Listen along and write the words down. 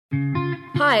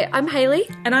Hi, I'm Hayley.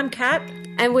 And I'm Kat.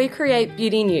 And we create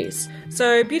Beauty News.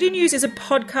 So Beauty News is a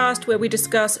podcast where we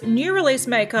discuss new release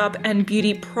makeup and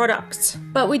beauty products.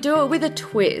 But we do it with a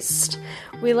twist.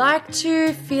 We like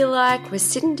to feel like we're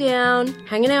sitting down,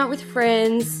 hanging out with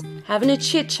friends, having a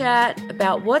chit-chat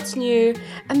about what's new,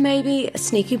 and maybe a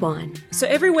sneaky wine. So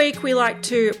every week we like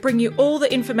to bring you all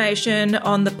the information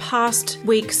on the past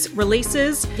week's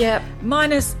releases. Yep.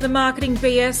 Minus the marketing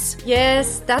BS.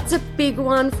 Yes, that's a big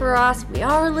one for us. We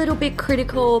are a little bit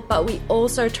critical, but we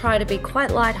also try to be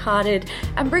quite lighthearted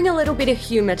and bring a little bit of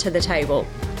humour to the table.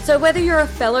 So whether you're a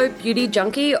fellow beauty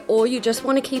junkie or you just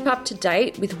want to keep up to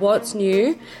date with what's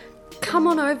new, come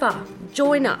on over,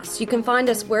 join us. You can find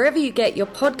us wherever you get your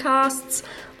podcasts.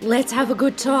 Let's have a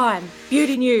good time.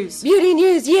 Beauty News. Beauty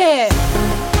News, yeah!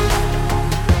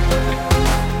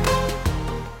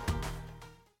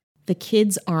 The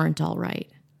kids aren't all right.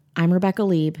 I'm Rebecca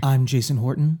Lieb. I'm Jason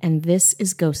Horton. And this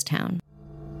is Ghost Town.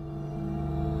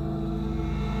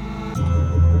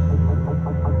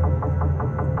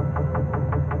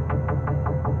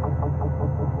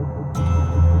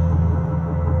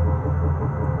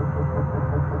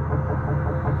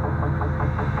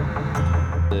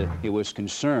 It was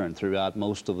concerned throughout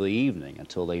most of the evening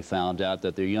until they found out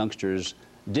that their youngsters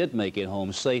did make it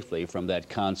home safely from that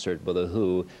concert by The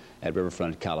Who at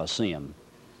Riverfront Coliseum.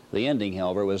 The ending,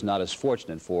 however, was not as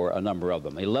fortunate for a number of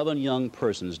them. 11 young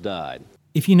persons died.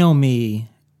 If you know me,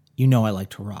 you know I like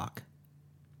to rock.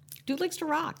 Dude likes to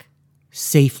rock.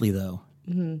 Safely, though.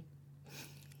 Mm-hmm.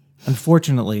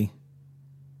 Unfortunately,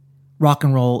 rock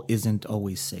and roll isn't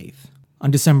always safe.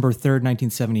 On December 3rd,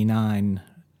 1979,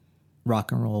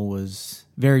 rock and roll was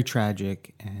very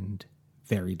tragic and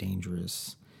very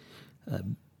dangerous.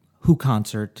 Who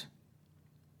concert,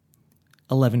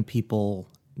 11 people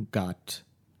got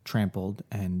trampled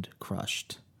and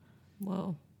crushed.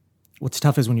 Whoa. What's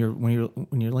tough is when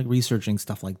you're like researching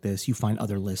stuff like this, you find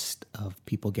other lists of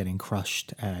people getting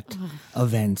crushed at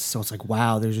events. So it's like,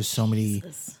 wow, there's just so many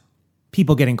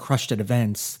people getting crushed at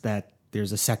events that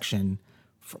there's a section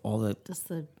for all the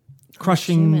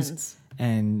crushings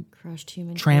and crushed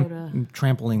human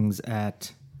tramplings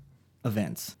at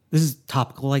events. This is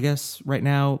topical, I guess, right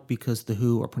now because The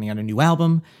Who are putting out a new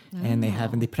album, and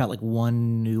they put out like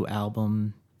one new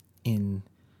album in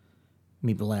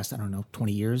maybe the last,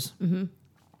 20 years. Mm-hmm.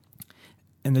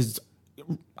 And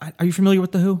are you familiar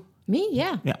with The Who? Me?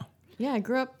 Yeah. Yeah. Yeah, I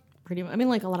grew up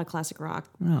like a lot of classic rock.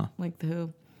 Oh. Like The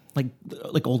Who.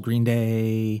 Like old Green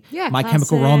Day, yeah, My classic.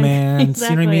 Chemical Romance, Exactly.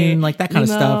 You know what I mean? Like that kind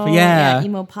emo, of stuff. Yeah.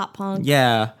 Emo pop punk.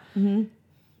 Yeah. Mm-hmm.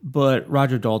 But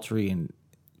Roger Daltrey and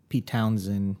Pete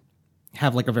Townsend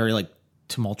have like a very like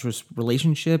tumultuous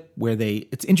relationship where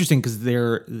it's interesting because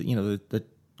they're, the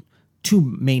two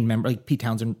main members, like Pete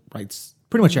Townsend writes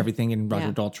pretty much everything and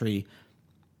Roger Daltrey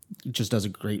just does a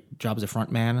great job as a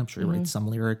front man. I'm sure he writes some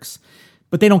lyrics.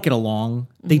 But they don't get along.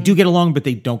 They do get along, but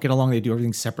they don't get along. They do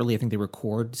everything separately. I think they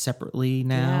record separately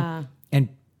now. Yeah. And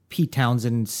Pete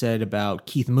Townsend said about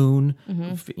Keith Moon,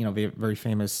 very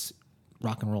famous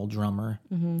rock and roll drummer,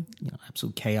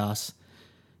 absolute chaos,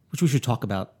 which we should talk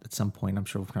about at some point. I'm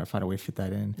sure we'll try to find a way to fit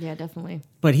that in. Yeah, definitely.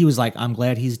 But he was like, I'm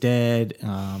glad he's dead.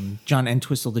 John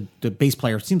Entwistle, the bass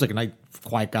player, seems like a nice,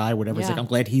 quiet guy, whatever. He's like, I'm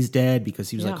glad he's dead because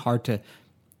he was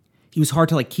hard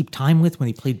to like keep time with when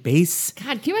he played bass.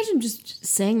 God, can you imagine just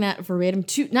saying that verbatim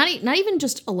to not even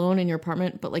just alone in your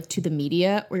apartment, but like to the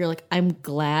media, where you're like, I'm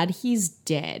glad he's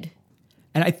dead.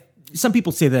 And some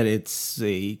people say that it's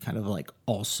a kind of like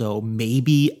also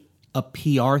maybe a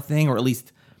PR thing, or at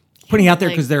least putting it out there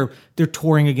because they're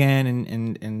touring again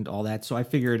and all that. So I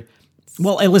figured,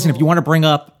 well, hey, listen, if you want to bring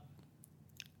up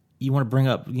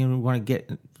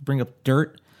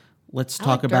dirt, let's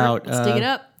talk about Let's dig it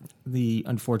up. The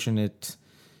unfortunate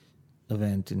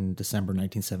event in December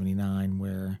 1979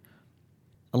 where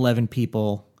 11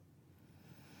 people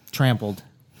trampled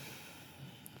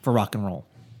for rock and roll.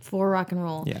 For rock and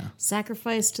roll. Yeah.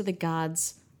 Sacrifice to the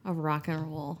gods of rock and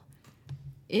roll.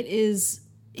 It is...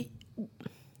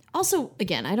 Also,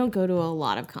 again, I don't go to a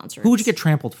lot of concerts. Who would you get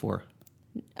trampled for?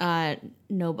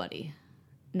 Nobody.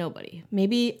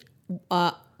 Maybe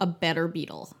a better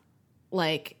Beatle.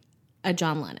 Like a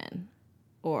John Lennon.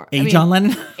 John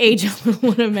Lennon? A John Lennon,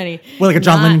 one of many. Well, like a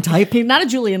John Lennon type? Not a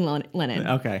Julian Lennon.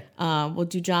 Okay. We'll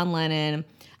do John Lennon.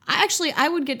 I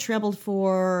would get trampled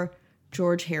for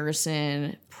George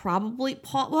Harrison. Probably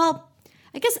Paul. Well,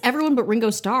 I guess everyone but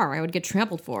Ringo Starr I would get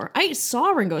trampled for. I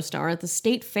saw Ringo Starr at the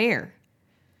State Fair.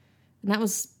 And that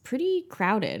was pretty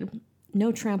crowded.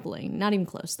 No trampling. Not even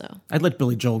close, though. I'd let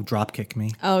Billy Joel drop kick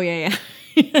me. Oh, yeah.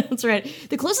 That's right.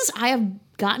 The closest I have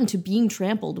gotten to being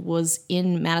trampled was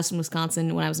in Madison,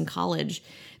 Wisconsin when I was in college.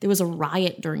 There was a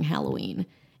riot during Halloween.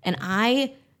 And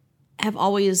I have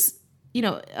always,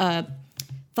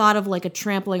 thought of like a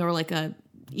trampling or like a,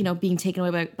 being taken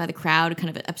away by the crowd kind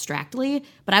of abstractly.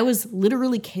 But I was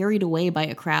literally carried away by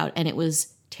a crowd and it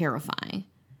was terrifying.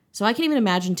 So I can't even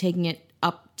imagine taking it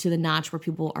up to the notch where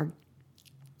people are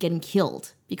getting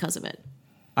killed because of it.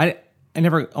 I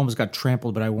never almost got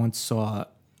trampled, but I once saw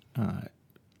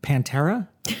Pantera.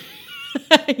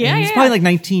 It's probably like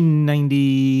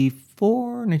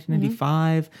 1994,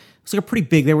 1995. It was like a pretty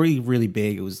big, they were really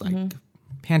big. It was like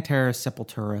Pantera,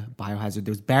 Sepultura, Biohazard.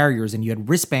 There was barriers and you had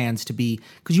wristbands to be,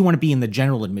 because you want to be in the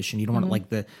general admission. You don't want like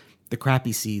the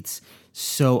crappy seats.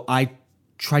 So I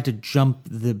tried to jump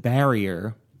the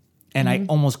barrier and I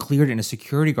almost cleared it and a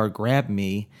security guard grabbed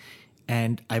me.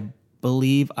 And I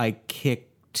believe I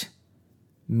kicked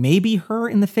maybe her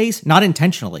in the face, not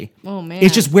intentionally. Oh, man.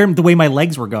 It's just the way my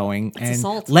legs were going and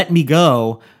assault. let me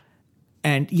go.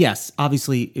 And yes,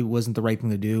 obviously it wasn't the right thing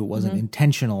to do. It wasn't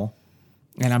intentional.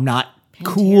 And I'm not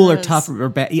cool or tough or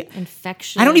bad. Yeah.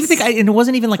 Infectious. I don't even think and it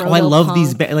wasn't even like, oh, I love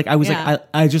these. Like I was Yeah. like,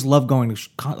 I just love going to,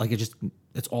 like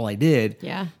that's all I did.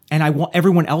 Yeah. And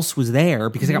everyone else was there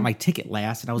because I got my ticket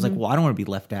last. And I was like, well, I don't want to be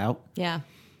left out. Yeah.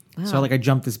 Wow. So I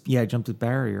jumped this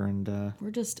barrier and We're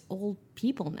just old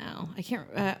people now. I can't.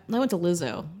 I went to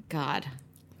Lizzo. God,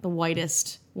 the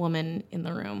whitest woman in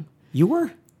the room. you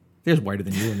were? There's whiter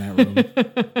than you in that room.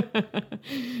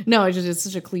 No, it's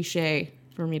such a cliche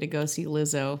for me to go see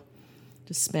Lizzo.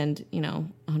 To spend $100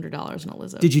 on a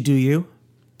Lizzo. Did you do you?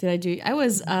 Did I do? I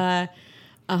was 100%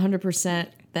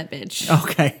 that bitch.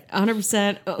 Okay.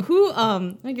 100%. Who?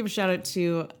 Let me give a shout out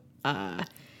to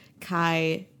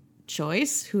Kai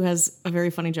Choice, who has a very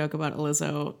funny joke about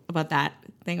Lizzo, about that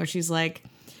thing where she's like,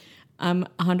 I'm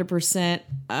 100%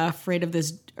 afraid of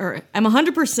this, or I'm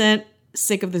 100%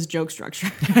 sick of this joke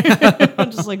structure.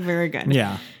 Just like very good.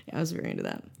 Yeah. I was very into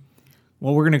that.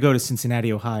 Well, we're going to go to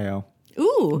Cincinnati, Ohio.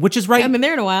 Ooh. Which is right. I haven't been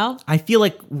there in a while. I feel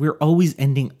like we're always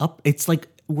ending up, it's like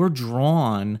we're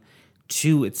drawn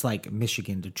to, it's like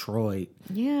Michigan, Detroit.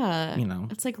 Yeah.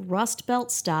 It's like Rust Belt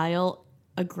style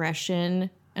aggression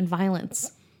and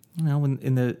violence.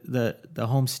 In the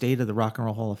home state of the Rock and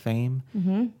Roll Hall of Fame.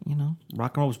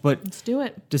 Rock and roll. But Let's do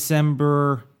it.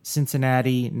 December,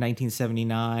 Cincinnati,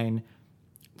 1979.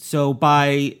 So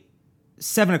by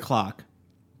 7 o'clock,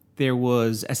 there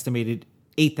was estimated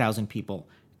 8,000 people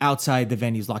outside the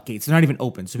venue's locked gates. They're not even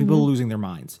open, so people are losing their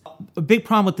minds. A big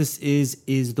problem with this is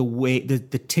the way the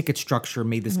ticket structure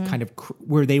made this kind of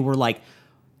where they were like,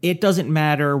 it doesn't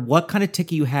matter what kind of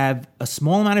ticket you have. A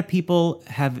small amount of people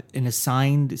have an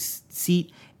assigned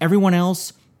seat. Everyone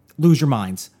else, lose your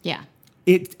minds. Yeah.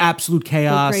 It's absolute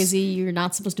chaos. Go crazy. You're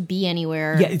not supposed to be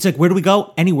anywhere. Yeah, it's like, where do we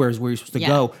go? Anywhere is where you're supposed to Yeah.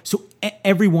 go. So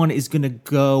everyone is going to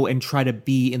go and try to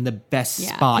be in the best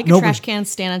Yeah. spot. Pick a trash can,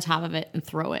 stand on top of it, and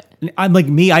throw it. I'm like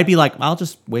me. I'd be like, I'll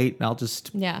just wait. I'll just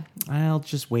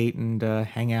wait and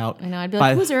hang out. I know. I'd be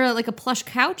like, was there like a plush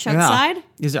couch Yeah. outside?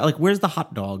 Is there like, where's the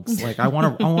hot dogs? Like, I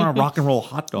want a rock and roll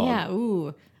hot dog. Yeah.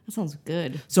 Ooh, that sounds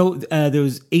good. So there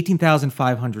was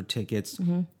 18,500 tickets.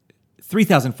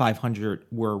 3,500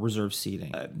 were reserved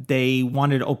seating. They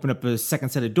wanted to open up a second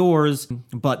set of doors,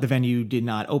 but the venue did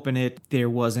not open it. There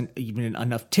wasn't even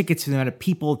enough tickets for the amount of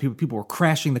people. People were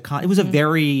crashing the con. It was a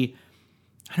very,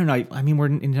 I don't know. I mean, we're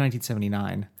in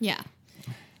 1979. Yeah.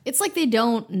 It's like they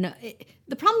don't know.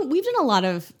 The problem, we've done a lot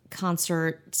of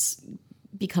concerts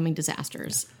becoming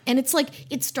disasters. And it's like,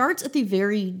 it starts at the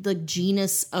very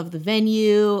genus of the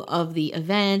venue, of the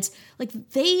event. Like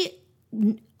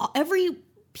every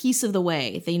piece of the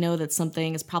way, they know that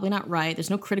something is probably not right. There's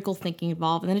no critical thinking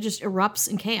involved, and then it just erupts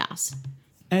in chaos.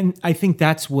 And I think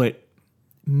that's what,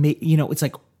 it's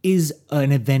like, is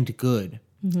an event good?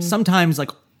 Sometimes,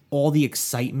 like, all the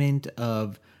excitement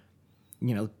of,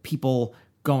 people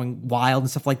going wild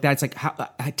and stuff like that, it's like,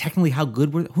 how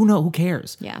good were, who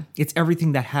cares? Yeah. It's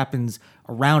everything that happens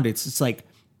around it. It's like,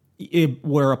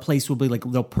 where a place will be like,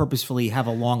 they'll purposefully have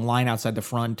a long line outside the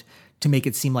front to make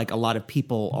it seem like a lot of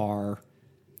people are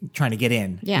trying to get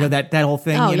in. Yeah. That whole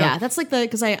thing. Oh, yeah. That's like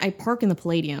because I park in the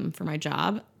Palladium for my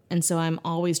job. And so I'm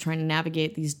always trying to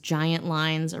navigate these giant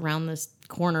lines around this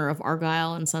corner of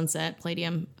Argyle and Sunset.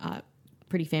 Palladium,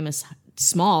 pretty famous,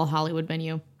 small Hollywood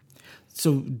venue.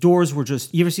 So doors were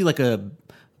just, you ever see like a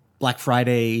Black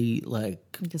Friday,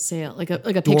 like a sale, like a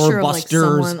picture of like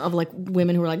someone, of like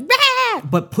women who are like, "Rah!"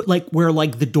 but put like where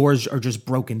like the doors are just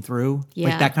broken through, Yeah.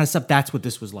 like that kind of stuff. That's what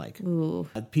this was like. Ooh.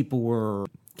 People were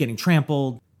getting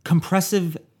trampled.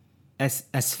 Compressive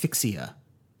asphyxia.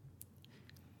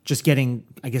 Just getting,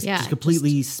 I guess, Yeah, just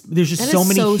completely. There's just that so is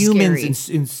many so humans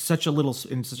scary. in such a little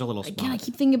spot. Again, I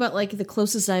keep thinking about like the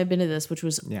closest I've been to this, which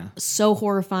was Yeah. so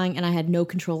horrifying, and I had no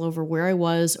control over where I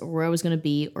was or where I was going to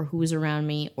be or who was around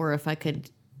me or if I could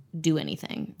do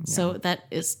anything. So that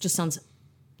is just sounds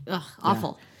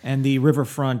awful. And the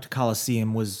Riverfront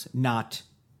Coliseum was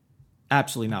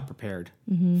absolutely not prepared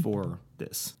for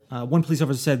this. One police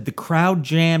officer said the crowd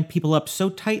jammed people up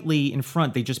so tightly in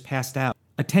front they just passed out.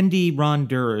 Attendee Ron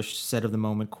Durish said of the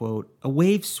moment, quote, "A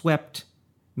wave swept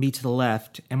me to the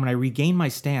left, and when I regained my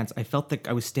stance, I felt like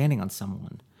I was standing on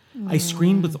someone. I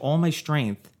screamed with all my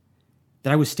strength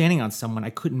that I was standing on someone.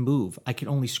 I couldn't move. I could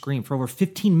only scream. For over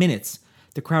 15 minutes,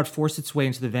 the crowd forced its way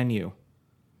into the venue."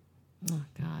 Oh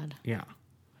God. Yeah.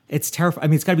 It's terrifying. I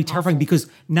mean, it's got to be terrifying because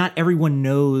not everyone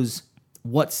knows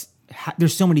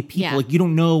there's so many people. Yeah. Like, you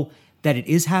don't know that it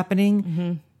is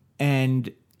happening.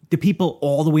 And the people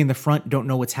all the way in the front don't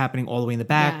know what's happening all the way in the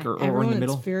back or in the everyone,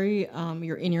 middle. It's very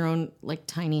you're in your own like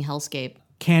tiny hellscape.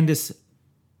 Candace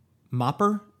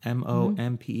Mopper,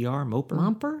 Momper, Moper.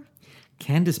 Momper?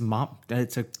 Candace Mop.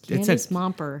 Candace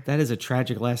Momper. That is a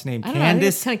tragic last name. don't know, I think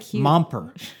it's Candace kinda cute.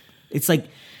 Momper. It's like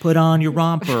put on your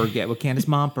romper, get with Candace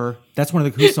Momper. That's one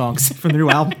of the Who songs from the new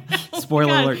album. Spoiler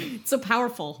God, alert. it's so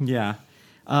powerful. Yeah.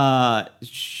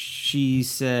 She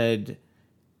said,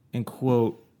 and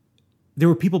quote, "There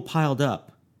were people piled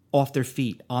up off their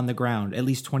feet on the ground, at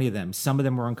least 20 of them. Some of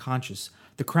them were unconscious.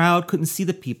 The crowd couldn't see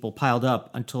the people piled up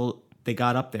until they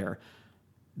got up there.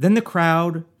 Then the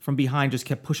crowd from behind just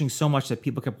kept pushing so much that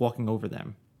people kept walking over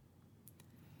them."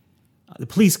 The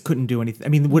police couldn't do anything. I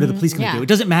mean, what are the police going to Yeah. do? It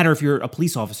doesn't matter if you're a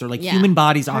police officer. Like, Yeah. human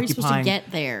bodies How are you supposed to occupying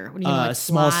get there? What do you, a like,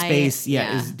 small fly? space.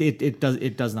 Yeah,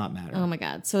 it does not matter. Oh my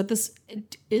God. So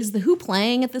is the Who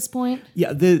playing at this point?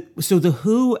 Yeah, the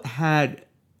Who had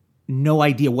no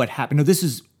idea what happened. No, this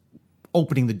is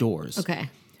opening the doors. Okay.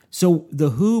 So the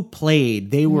Who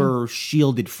played, they were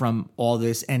shielded from all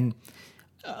this, and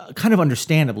kind of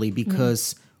understandably,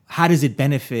 because how does it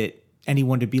benefit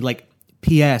anyone to be like,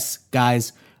 "P.S.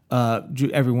 guys,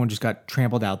 everyone just got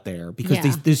trampled out there," because Yeah.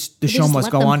 the They show just must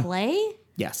let go them on. Play?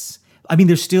 Yes, I mean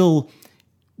there's still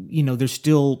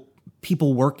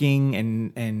people working,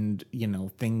 and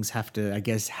things have to, I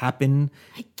guess, happen.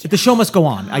 The show must go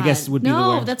on, I guess, would be the way.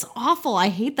 No, that's awful. I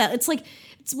hate that. It's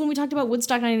when we talked about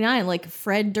Woodstock 99, like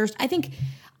Fred Durst. I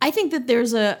think that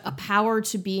there's a power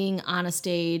to being on a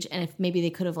stage, and if maybe they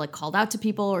could have like called out to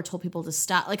people or told people to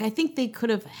stop. Like, I think they could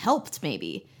have helped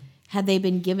maybe had they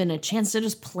been given a chance to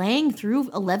just playing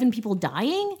through 11 people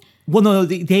dying. Well, no,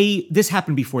 this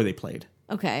happened before they played.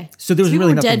 Okay. So there was people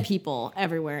really were dead nothing- people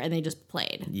everywhere, and they just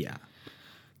played. Yeah.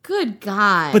 Good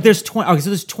God. But there's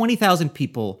 20,000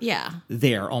 people. Yeah.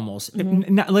 There almost.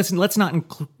 Let's not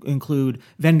include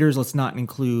vendors. Let's not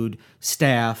include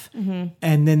staff.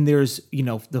 And then there's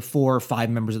the 4 or 5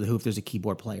 members of the Who if there's a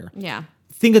keyboard player. Yeah.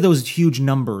 Think of those huge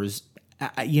numbers.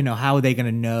 How are they going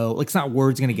to know? Like, it's not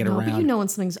word's going to get No, around. but you know when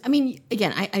something's. I mean,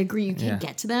 again, I agree you can't Yeah.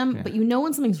 get to them, but you know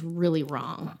when something's really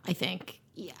wrong. I think.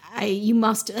 Yeah, they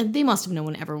must have known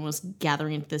when everyone was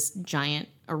gathering at this giant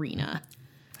arena.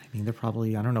 I mean, they're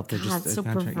probably. I don't know if they're God, just so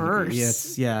not trying- perverse.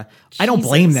 Yes, yeah. I don't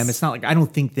blame Jesus. them. It's not like I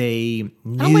don't think they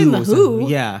knew. I don't blame the Who. something.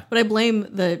 Yeah. But I blame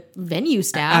the venue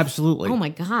staff. Absolutely. Oh my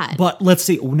God. But let's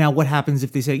see now what happens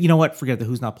if they say, you know what, forget the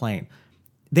Who's not playing.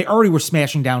 They already were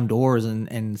smashing down doors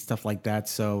and stuff like that.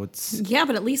 So it's yeah,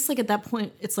 but at least like at that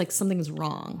point, it's like something's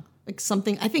wrong. Like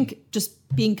something. I think just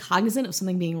being cognizant of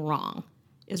something being wrong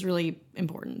is really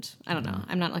important. I don't know.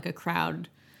 I'm not like a crowd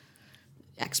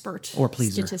expert Or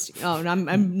pleaser. Oh, no,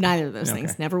 I'm neither of those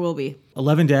things. Never will be.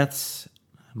 11 deaths,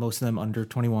 most of them under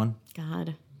 21.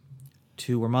 God.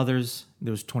 2 were mothers.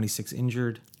 There was 26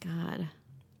 injured God.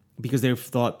 because they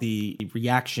thought the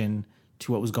reaction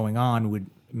to what was going on would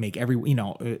make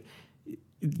do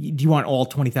you want all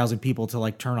 20,000 people to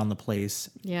like turn on the place?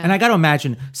 Yeah. And I got to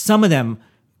imagine some of them,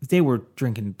 they were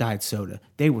drinking diet soda.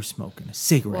 They were smoking a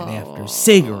cigarette after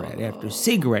cigarette after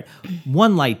cigarette,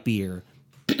 one light beer,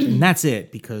 and that's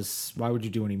it, because why would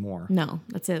you do any more? No,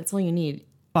 that's it. That's all you need.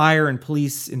 Fire and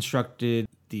police instructed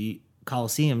the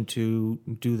Coliseum to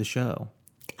do the show.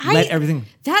 Let everything.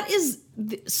 That is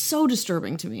so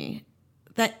disturbing to me.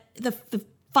 That the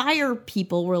fire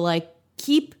people were like,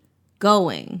 keep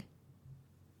going.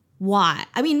 Why?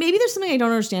 I mean, maybe there's something I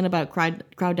don't understand about crowd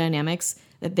dynamics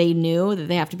that they knew that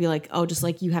they have to be like, oh, just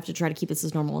like you have to try to keep this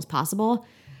as normal as possible.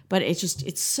 But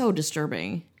it's so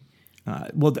disturbing.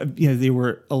 They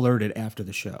were alerted after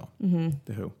the show,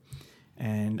 the Who.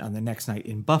 And on the next night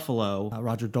in Buffalo,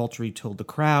 Roger Daltrey told the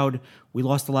crowd, "We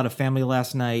lost a lot of family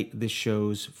last night. This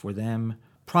show's for them."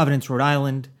 Providence, Rhode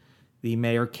Island, the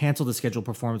mayor canceled the scheduled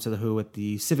performance of The Who at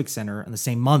the Civic Center in the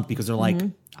same month because they're like,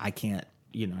 I can't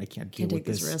deal Can't with take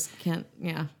this. this risk. Can't,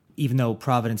 yeah. Even though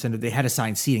Providence ended, they had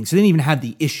assigned seating. So they didn't even have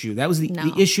the issue. That was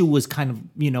the issue was kind of,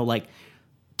 like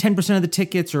 10% of the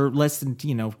tickets or less than,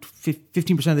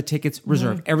 15% of the tickets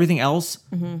reserved. Everything else,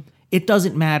 it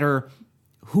doesn't matter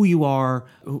who you are,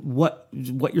 what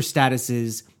your status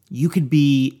is. You could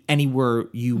be anywhere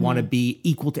you want to be,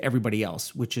 equal to everybody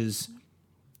else, which is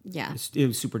it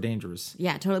was super dangerous.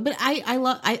 Yeah, totally. But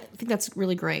I think that's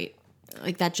really great.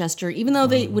 Like that gesture, even though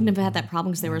they wouldn't have had that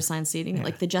problem because they were assigned seating,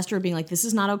 like the gesture of being like, this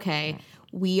is not okay.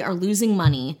 We are losing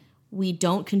money. We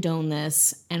don't condone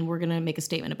this, and we're going to make a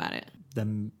statement about it.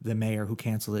 The mayor who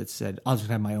canceled it said, I'll just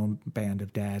have my own band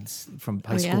of dads from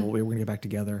high school. We're going to get back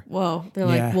together. Whoa. They're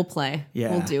like, we'll play.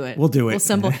 Yeah. We'll do it. We'll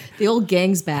assemble. The old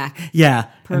gang's back. Yeah.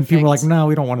 Perfect. And people are like, no,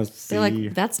 we don't want to see. They're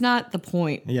like, that's not the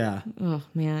point. Yeah. Oh,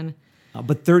 man.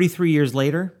 But 33 years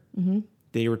later,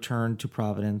 they returned to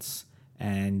Providence,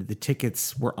 and the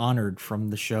tickets were honored from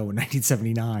the show in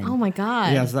 1979. Oh, my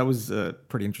God. Yeah, so that was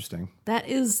pretty interesting.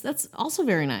 That's also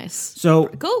very nice. So,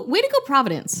 way to go,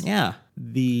 Providence. Yeah.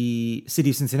 The city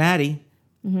of Cincinnati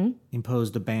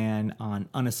imposed a ban on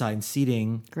unassigned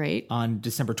seating on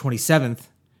December 27th,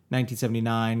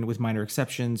 1979, with minor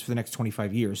exceptions for the next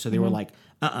 25 years. So they were like,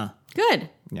 Good.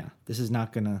 Yeah, this is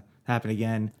not going to happen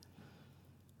again.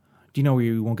 Do you know where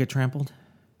you won't get trampled?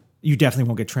 You definitely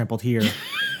won't get trampled here.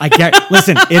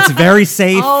 Listen, it's very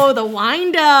safe. Oh, the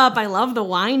wind up. I love the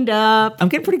wind up. I'm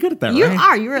getting pretty good at that, You right?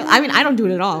 are. I don't do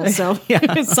it at all. So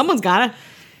someone's got to.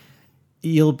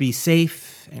 You'll be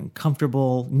safe and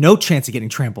comfortable. No chance of getting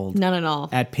trampled. None at all.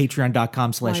 At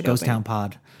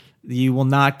patreon.com/ghosttownpod. You will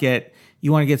not get...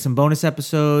 You want to get some bonus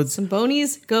episodes? Some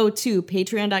bonies? Go to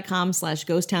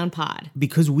patreon.com/ghosttownpod.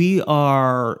 Because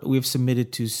we've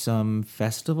submitted to some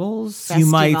festivals. You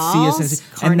might see us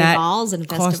carnivals and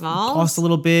festivals. Cost a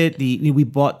little bit. We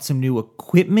bought some new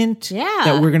equipment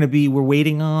that we're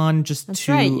waiting on That's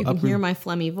right. You can hear my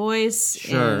phlegmy voice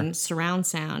and surround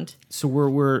sound. So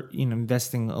we're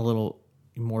investing a little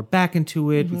more back into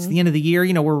it. It's the end of the year.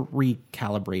 We're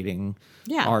recalibrating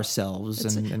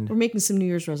ourselves. And we're making some New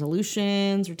Year's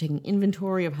resolutions. We're taking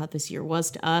inventory of how this year was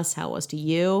to us, how it was to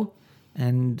you.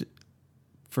 And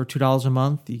for $2 a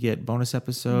month, you get bonus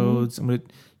episodes. I'm going to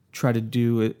try to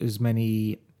do as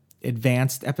many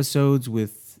advanced episodes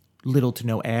with little to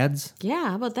no ads.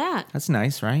 Yeah, how about that? That's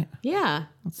nice, right? Yeah.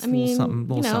 That's something.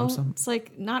 It's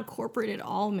like not corporate at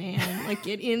all, man. Like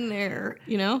get in there,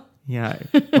 Yeah.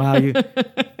 Wow.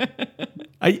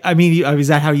 I mean, is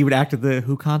that how you would act at the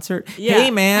Who concert? Yeah. Hey,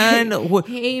 man.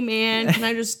 Hey, man. Can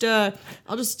I just, I'll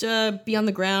just be on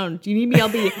the ground. Do you need me? I'll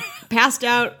be passed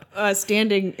out,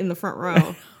 standing in the front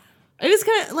row. I just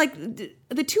kind of like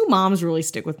the two moms really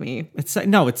stick with me. It's.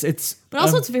 But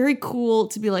also it's very cool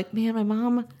to be like, man, my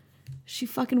mom, she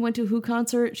fucking went to a Who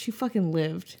concert. She fucking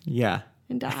lived. Yeah.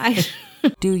 And died.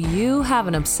 Do you have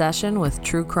an obsession with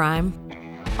true crime?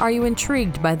 Are you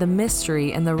intrigued by the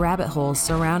mystery and the rabbit holes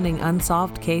surrounding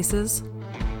unsolved cases?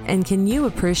 And can you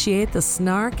appreciate the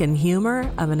snark and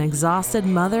humor of an exhausted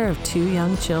mother of 2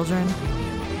 young children?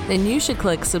 Then you should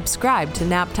click subscribe to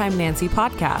Naptime Nancy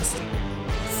podcast.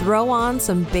 Throw on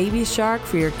some Baby Shark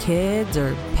for your kids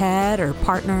or pet or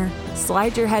partner.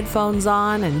 Slide your headphones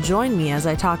on and join me as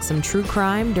I talk some true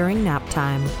crime during nap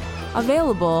time.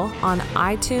 Available on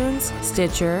iTunes,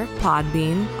 Stitcher,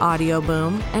 Podbean, Audio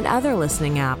Boom, and other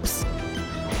listening apps.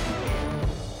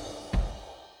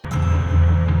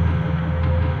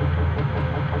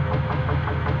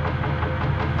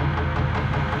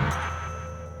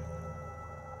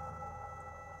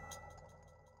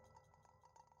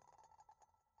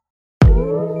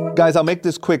 Guys, I'll make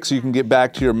this quick so you can get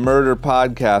back to your murder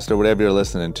podcast or whatever you're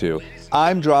listening to.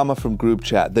 I'm Drama from Group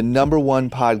Chat, the #1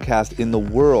 podcast in the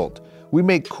world. We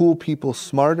make cool people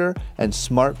smarter and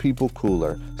smart people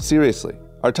cooler. Seriously.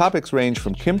 Our topics range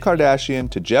from Kim Kardashian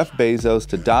to Jeff Bezos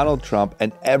to Donald Trump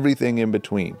and everything in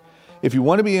between. If you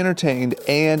want to be entertained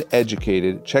and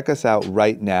educated, check us out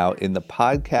right now in the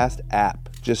podcast app.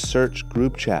 Just search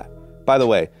Group Chat. By the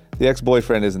way, the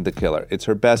ex-boyfriend isn't the killer. It's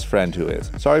her best friend who is.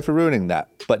 Sorry for ruining that.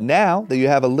 But now that you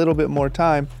have a little bit more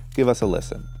time, give us a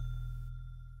listen.